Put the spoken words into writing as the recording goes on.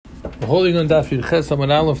We're holding on Daf Yud Ches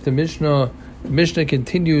Amud Aleph. The Mishnah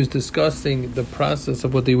continues discussing the process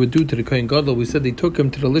of what they would do to the Kohen Gadol. We said they took him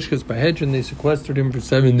to the Lishkas Bahedron, they sequestered him for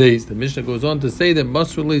 7 days. The Mishnah goes on to say that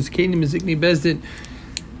Masrullah Kenim Zikni Bezdin,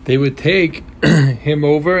 they would take him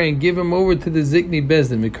over and give him over to the Zikni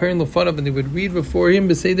Bezdin, Mekarin Lefanav, and they would read before him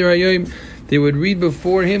Beseder Hayoim. They would read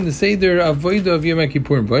before him the Seder Avodah of Yom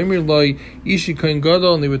Kippurim. Vayimir Loi Ishi Kohen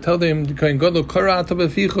Gadol, and they would tell them, the Kohen Gadol, Kara Ata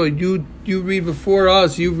Beficha, you read before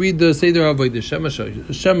us. You read the Seder Avodah. Shema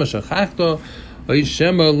Shachachta,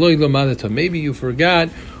 Shema Loi Lamadata. Maybe you forgot,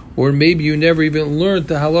 or maybe you never even learned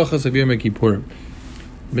the halachas of Yom Kippurim.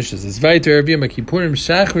 Mishnah says, Vayter Erev Yom Kippurim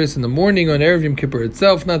Shachris, in the morning on Erev Yom Kippur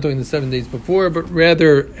itself, not during the 7 days before, but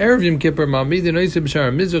rather Erev Yom Kippur, Ma'amidin Oisib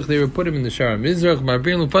Shara Mizrach, they would put him in the Shara Mizrach,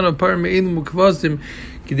 Ma'abrin Lefanav Par Me'elim Ukvasim,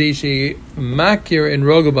 Kadei Makir and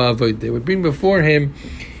Rogo Ba'avoid. They would bring before him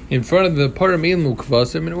in front of the Par Me'elim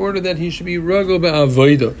Ukvasim in order that he should be Rogo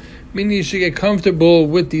Ba'avoida, meaning he should get comfortable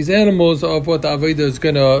with these animals of what the Avodah is the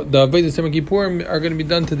Avodah Yom Kippurim are going to be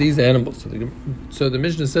done to these animals. So the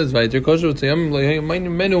Mishnah says,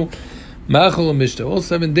 all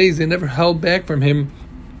 7 days they never held back from him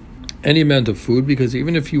any amount of food, because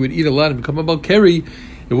even if he would eat a lot and become a Balkari,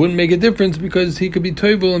 it wouldn't make a difference because he could be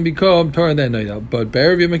toivel and become Torah that night. But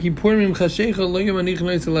B'erev Yom Kippurim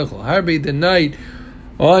Harbe, the night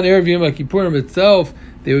on Erev Yom Kippurim itself,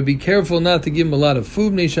 they would be careful not to give him a lot of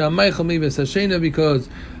food, because a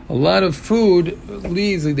lot of food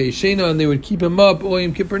leads and they would keep him up all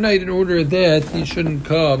Yom Kippur night in order that he shouldn't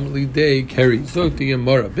come lidei carry. So the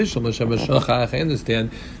Gemara, I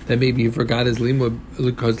understand that maybe he forgot his limud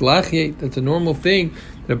because lachye, that's a normal thing.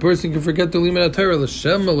 That a person can forget the limud Torah. You're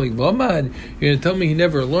going to tell me he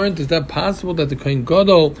never learned? Is that possible that the Kohen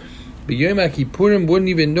Gadol B'Yom Kippurim wouldn't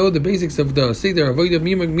even know the basics of the Seder Avodah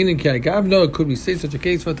Minim Ki Agavno? Could we say such a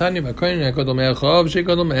case for Tanya? The Kohen Gadol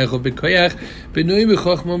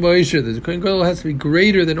has to be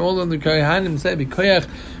greater than all other Kohanim. Say B'Koyach,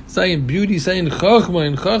 saying beauty, saying Chachma,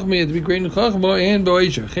 and Chachma has to be greater than Chachma and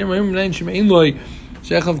B'Oisher.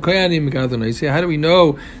 How do we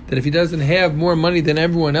know that if he doesn't have more money than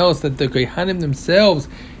everyone else, that the Kohanim themselves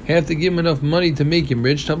have to give him enough money to make him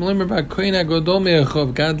rich? They have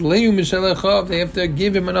to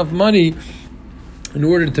give him enough money in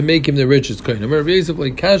order to make him the richest Kohen.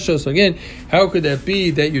 So again, how could that be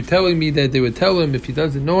that you're telling me that they would tell him if he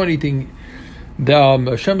doesn't know anything, he should read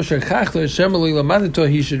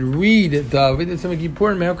the Avodah Yom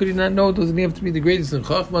Kippurim? How could he not know? Doesn't he have to be the greatest in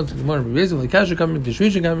Chachmas?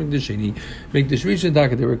 Make the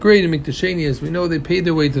Shvisha, they were great, and make the Sheni, as we know, they paid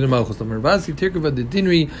their way to the Malchus.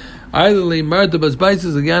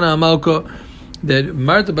 That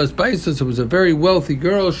Marta Bas Baisas, who was a very wealthy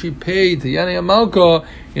girl, she paid to Yana Amalka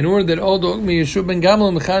in order that all the Yeshua ben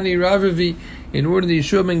Gamla Mechani Ravivi, in order that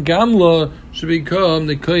Yeshua ben Gamla should become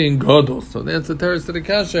the Kohen Gadol. So that's the Teres to the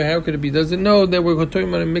Kasha. How could it be? Doesn't know that we're talking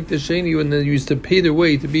about a Mikdash Sheni when they used to pay their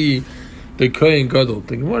way to be the Kohen Gadol.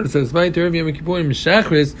 The Gemara says,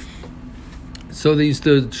 so they used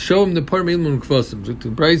to show him the Par Me'elim Ukvasim. So the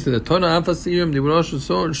Bryce, the Tona Afa Seirim, they would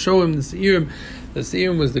also show him the Seirim. The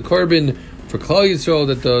Seirim was the carbon for Klal Yisrael,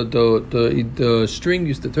 that the string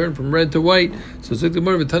used to turn from red to white. So the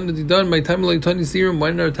Gemara of Tana done my time like Tani Seirim. Why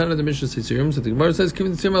didn't our Tana the Mishnah say Seirim? So the Gemara says,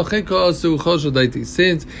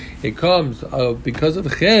 since it comes because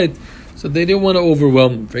of Chet, so they didn't want to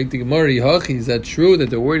overwhelm him. The Gemara, is that true that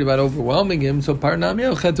they're worried about overwhelming him? So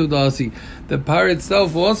the par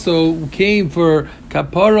itself also came for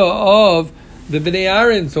kapara of the Bnei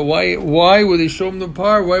Aaron. So why would they show him the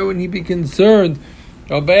par? Why wouldn't he be concerned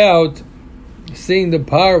about seeing the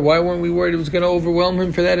par? Why weren't we worried it was going to overwhelm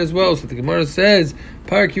him for that as well? So the Gemara says,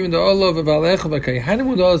 par kiun the olav of alecha v'kayahanim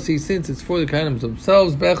would all see, since it's for the kayahanim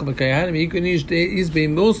themselves.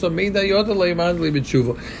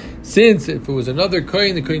 Since if it was another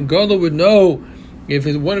kohen, the Kohen Gadol would know if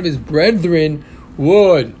one of his brethren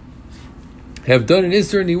would have done an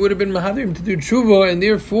Isser, and he would have been mahadim to do tshuva, and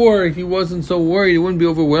therefore he wasn't so worried. It wouldn't be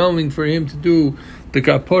overwhelming for him to do the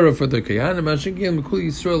kapara for the Kohanim.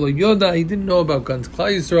 He didn't know about Gans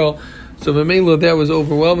Klal Yisrael, so Mamela, that was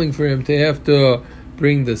overwhelming for him to have to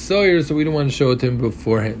bring the sawyer, so we don't want to show it to him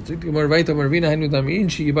beforehand.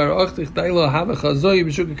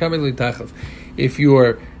 If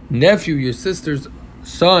your nephew, your sister's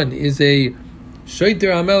son, is a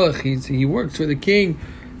Shaiter HaMelech, he works for the king,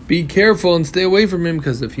 be careful and stay away from him,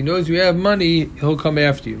 because if he knows you have money, he'll come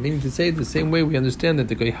after you. Meaning to say, the same way we understand that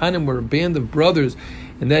the Kohanim were a band of brothers,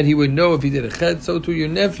 and that he would know if he did a chet, so too your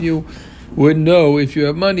nephew would know if you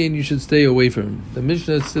have money and you should stay away from him. The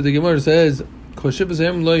Mishnah, the Gemara says, They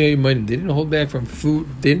didn't hold back from food.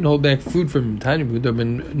 They didn't hold back food from him. What they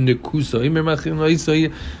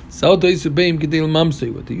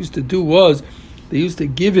used to do was they used to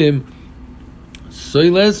give him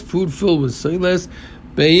soiles, food filled with soiles,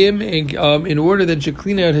 bayim, in order that he should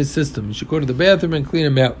clean out his system. He should go to the bathroom and clean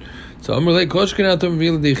him out. So I'm like, you should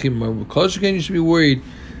be worried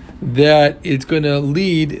that it's going to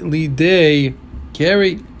lead day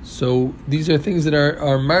carry. So these are things that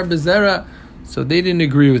are mar bezera. So they didn't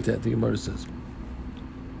agree with that. The Gemara says.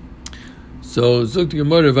 So zok the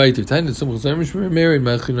Gemara weiter. Tanya some chazarish married.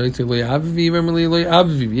 Machinoi say lo avivi vermeli lo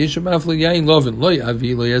avivi yeshem af lo yain lovin lo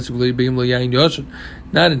avivi lo yesuk lo beim lo yain yoshin.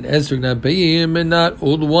 Not an esrog, not beim, and not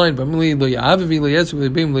old wine. Vermeli lo avivi lo yesuk lo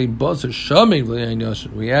beim lo basar shamin lo yain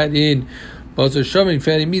yoshin. We add in basar shamin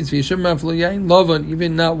fatty meats. Yeshem af lo yain lovin,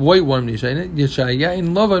 even not white wine. Yeshay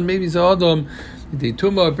yain lovin. Maybe it's adam. The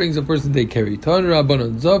tumah brings a person they carry. Tan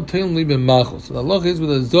rabbanon zav teilum liben machol. So the halach is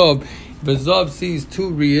with a zav. If a zav sees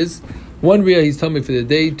 2 riyas, 1 riyah he's tummy for the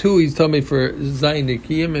day, 2 he's tummy for zayin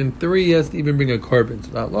nikiyim, and 3 he has to even bring a carbon.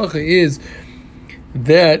 So the halacha is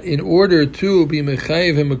that in order to be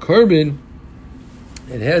mechayev him a carbon,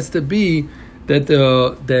 it has to be that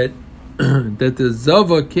the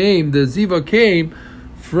ziva came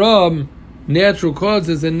from natural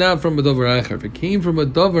causes and not from a davar acher. If it came from a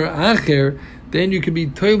davar acher, then you could be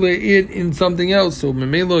toile it in something else. So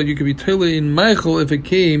memelo, you could be toile in meichel if it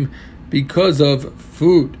came because of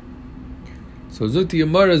food. So zukti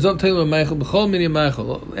yamara zav toile meichel b'chol mini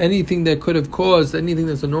meichel. Anything that could have caused, anything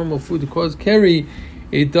that's a normal food to cause carry,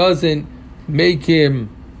 it doesn't count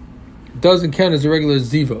as a regular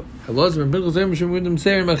ziva.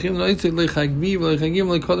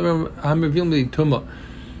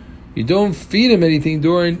 You don't feed him anything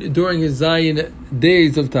during his Zayin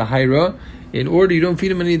days of Tahira. You don't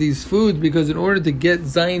feed him any of these foods, because in order to get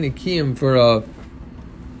Zayin Akiyim for a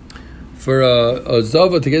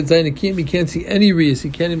Zava, to get Zayin Akiyim, he can't see any Riyas, he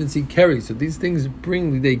can't even see Keri. So these things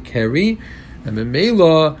they carry, and in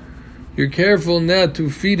Mela, you're careful not to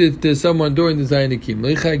feed it to someone during the Zayin Akiyim.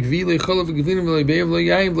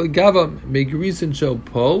 Make recent show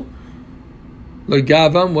po.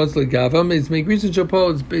 Legavam, what's legavam? It's make recent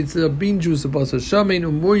shapol. It's a bean juice of basar shamin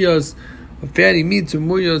umuyas, fatty meats.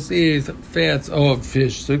 Umuyas is fats of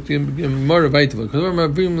fish. So more vitamin.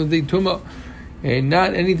 And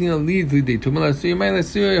not anything that leads to the tuma.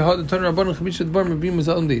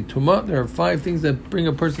 There are 5 things that bring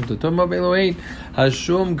a person to tuma.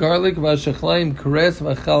 Hashum, garlic, vashachlaim, kares,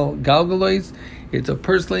 vachal galgalois. It's a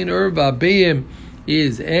purslane herb. Vabeim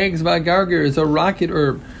is eggs. Vagarger is a rocket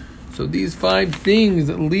herb. So these 5 things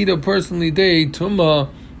lead a person lidei tuma,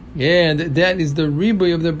 and that is the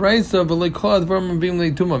riboy of the brayso of lekod varmim being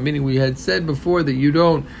tuma. Meaning, we had said before that you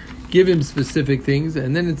don't give him specific things,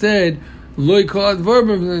 and then it said lekod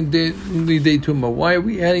varmim lidei tuma. Why are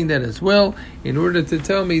we adding that as well? In order to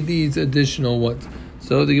tell me these additional ones.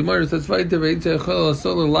 So the Gemara says, "Says the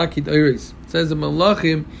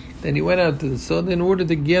Malachim." Then he went out to the sun in order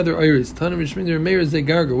to gather iris. Tanam Mishmir Meir is a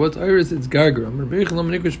garger. What's iris? It's garger.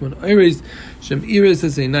 Iris Shem Iris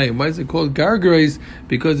is a nayim. Why is it called gargeris?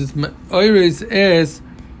 Because it's iris as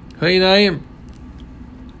hayinayim.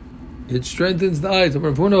 It strengthens the eyes.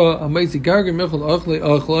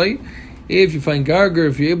 If you find garger,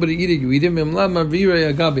 if you're able to eat it, you eat it.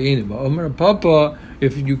 Papa,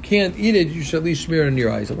 if you can't eat it, you shall at least smear it on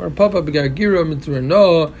your eyes. Papa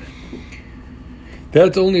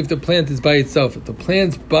that's only if the plant is by itself. If the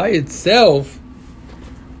plant's by itself,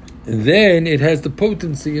 then it has the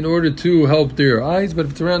potency in order to help their eyes. But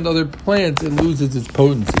if it's around other plants, it loses its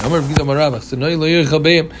potency. Somebody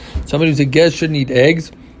who's a guest shouldn't eat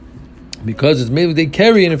eggs, because it's maybe they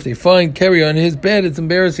carry, and if they find carry on his bed, it's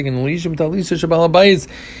embarrassing. And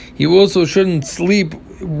he also shouldn't sleep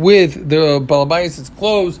with the balabayas'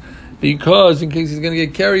 clothes, because in case he's going to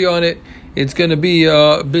get carry on it, it's going to be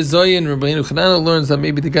bizayin. Rabbeinu Chanana learns that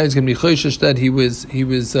maybe the guy's going to be choishish that he was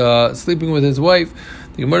sleeping with his wife.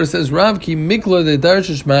 The Gemara says, Rav ki mikla de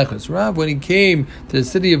darshish machas. Rav, when he came to the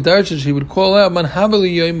city of Darshish, he would call out, Man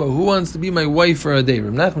havali yoima, who wants to be my wife for a day?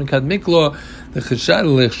 Rav Nachman kad mikla the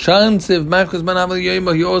cheshansiv machas man havali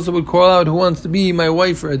yoima. He also would call out, who wants to be my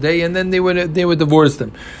wife for a day? And then they would divorce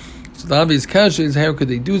them. So the obvious kasha is, how could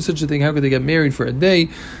they do such a thing? How could they get married for a day?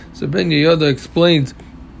 So Ben Yehuda explains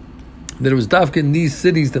that it was dafka in these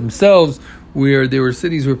cities themselves, where there were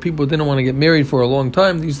cities where people didn't want to get married for a long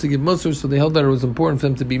time. They used to give musr, so they held that it was important for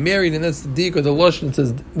them to be married, and that's the dik of the lashon. It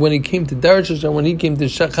says when he came to Darshish and when he came to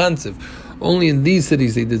Shachansiv, only in these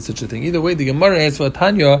cities they did such a thing. Either way, the Gemara asks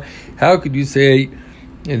Tanya, how could you say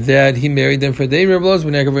that he married them for a day. A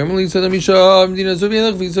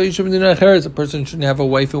person shouldn't have a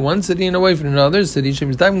wife in one city and a wife in another city,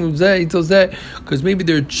 because maybe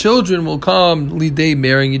their children will come day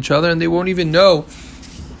marrying each other and they won't even know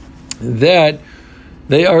that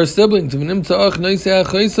they are siblings.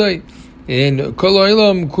 And kol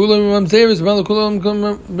ha'olam kulam mamzeres, kulam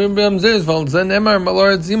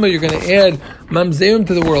mamzeres. You're going to add mamzerim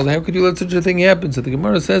to the world. How could you let such a thing happen? So the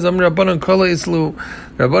Gemara says, "Am Rabbanan kol islu."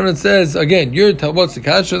 Rabbanan says again, what's the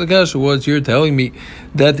kasha? The kasha was you're telling me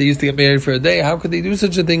that they used to get married for a day. How could they do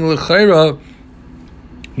such a thing? L'chayra,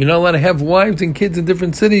 you're not allowed to have wives and kids in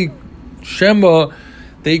different city. Shema.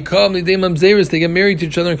 They come Lidei Mamzeres, they get married to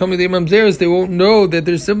each other and come Lidei Mamzeres, they won't know that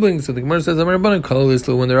they're siblings. So the Gemara says, when the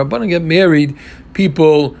Rabbanan get married,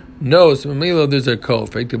 people know. So Mamilo, there's a call. How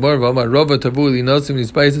could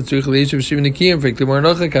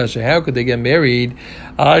they get married?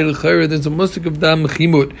 There's a musik of Dam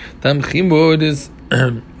Chimud. Dam Chimud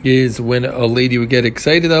is when a lady would get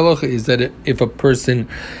excited. Halacha is that if a person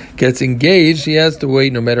gets engaged, he has to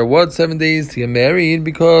wait no matter what 7 days to get married,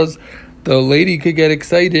 because the lady could get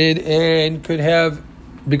excited and could have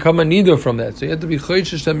become a nido from that. So you have to be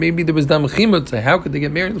choishish that maybe there was dam chimut. So how could they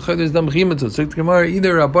get married? There's dam chimut. So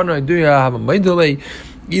either Rabbana Aduya have a maidolei,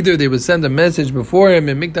 either they would send a message before him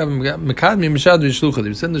and make that mekadmi mishad v'shlucha. They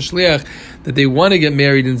would send the shliach that they want to get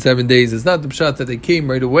married in 7 days. It's not the pshat that they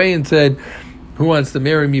came right away and said, who wants to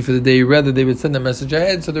marry me for the day? Rather, they would send a message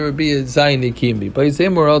ahead, so there would be a zayin ikimbi. But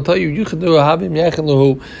I'll tell you,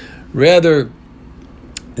 rather,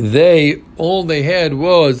 all they had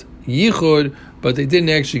was yichud, but they didn't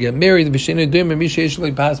actually get married. So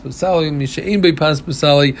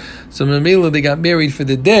Mamela, they got married for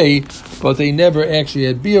the day, but they never actually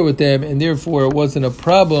had beer with them, and therefore it wasn't a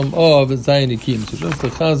problem of Zayin Akim. So just to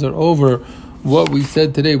chazar over what we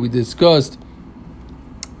said today, we discussed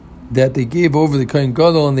that they gave over the Kohen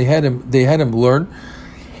Gadol and they had him learn.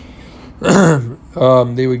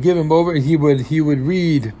 They would give him over. He would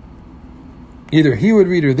read. Either he would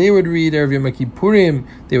read or they would read. Erev Yom Kippurim,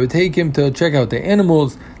 they would take him to check out the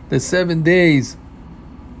animals. The 7 days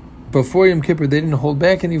before Yom Kippur, they didn't hold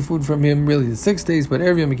back any food from him, really the 6 days, but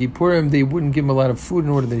Erev Yom Kippurim, they wouldn't give him a lot of food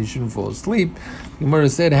in order that he shouldn't fall asleep. The Gemara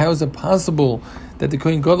said, how is it possible that the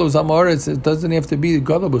Kohen Gadol was Amaretz? It doesn't have to be the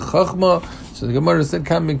Gadol b'chachma. So the Gemara said,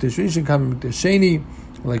 Kam Mikdash Rishon, Kam Mikdash Sheni.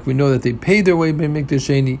 Like we know that they paid their way by Mikdash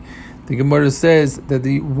Sheni. The Gemara says that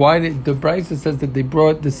the Brisa says that they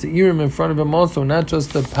brought the Seirim in front of him also, not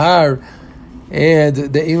just the Par and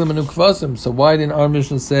the Elam and Ukvasim. So why didn't our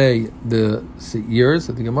Mishnah say the Seir?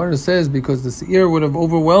 So the Gemara says because the Seir would have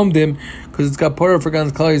overwhelmed him, because it's got Parah for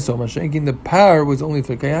Gans Klal Yisrael. Mashenkin, the Par was only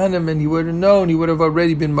for Kayanim, and he would have known, he would have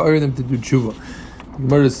already been ma'or them to do tshuva. The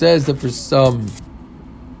Gemara says that for some,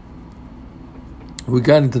 we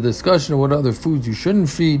got into discussion of what other foods you shouldn't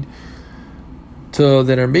feed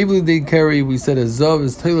that are maybe they carry. We said a zav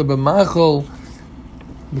is tailor b'machol,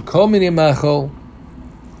 the kol minei machol.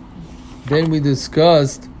 Then we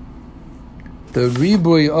discussed the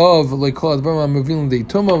riboy of lekol advarim ha'mevilim dei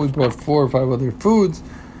tuma. We brought 4 or 5 other foods.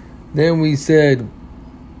 Then we said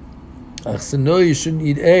achsano, you shouldn't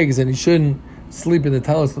eat eggs and you shouldn't sleep in the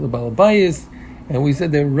talis of the balabayis. And we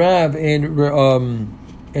said that Rav and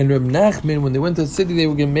Reb Nachman, when they went to the city, they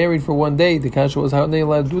would get married for 1 day. The kasha was, how are they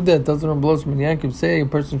allowed to do that? Doesn't Reb Blosman Yaakov say a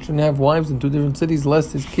person shouldn't have wives in 2 different cities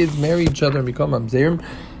lest his kids marry each other and become mamzerim?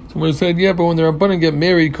 So we said, yeah, but when they're about to get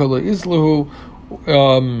married, kala islahu,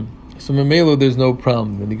 so memelo, there's no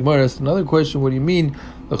problem. And the Gemara asked another question, what do you mean?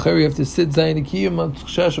 You have to sit zayin ikiyim on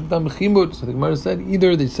chash of dam chimut. So the Gemara said,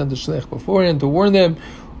 either they sent the shliach beforehand to warn them,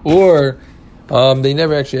 or they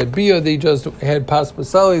never actually had bia, they just had pas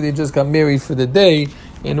pasali, they just got married for the day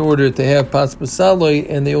in order to have pas pasali,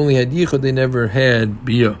 and they only had yichud, they never had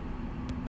bia.